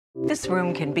This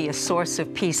room can be a source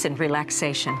of peace and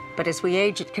relaxation, but as we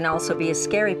age, it can also be a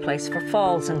scary place for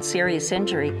falls and serious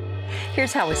injury.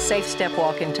 Here's how a safe step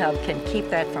walk-in tub can keep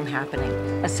that from happening.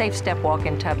 A safe step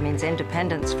walk-in tub means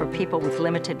independence for people with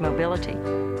limited mobility.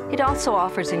 It also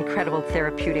offers incredible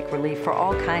therapeutic relief for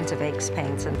all kinds of aches,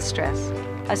 pains, and stress.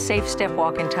 A safe step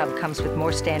walk-in tub comes with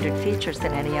more standard features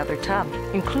than any other tub,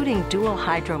 including dual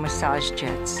hydro massage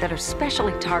jets that are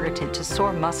specially targeted to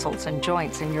sore muscles and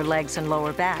joints in your legs and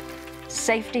lower back.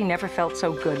 Safety never felt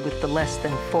so good with the less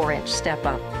than 4-inch step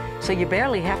up, so you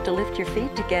barely have to lift your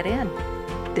feet to get in.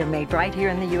 They're made right here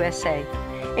in the USA.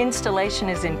 Installation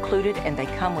is included and they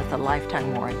come with a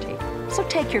lifetime warranty. So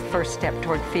take your first step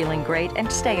toward feeling great and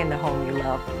stay in the home you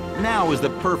love. Now is the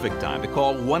perfect time to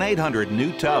call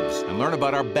 1-800-NEW-TUBS and learn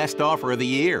about our best offer of the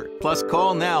year. Plus,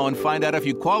 call now and find out if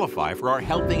you qualify for our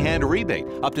Helping Hand rebate,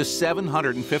 up to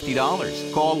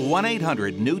 $750. Call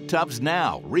 1-800-NEW-TUBS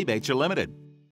now. Rebates are limited.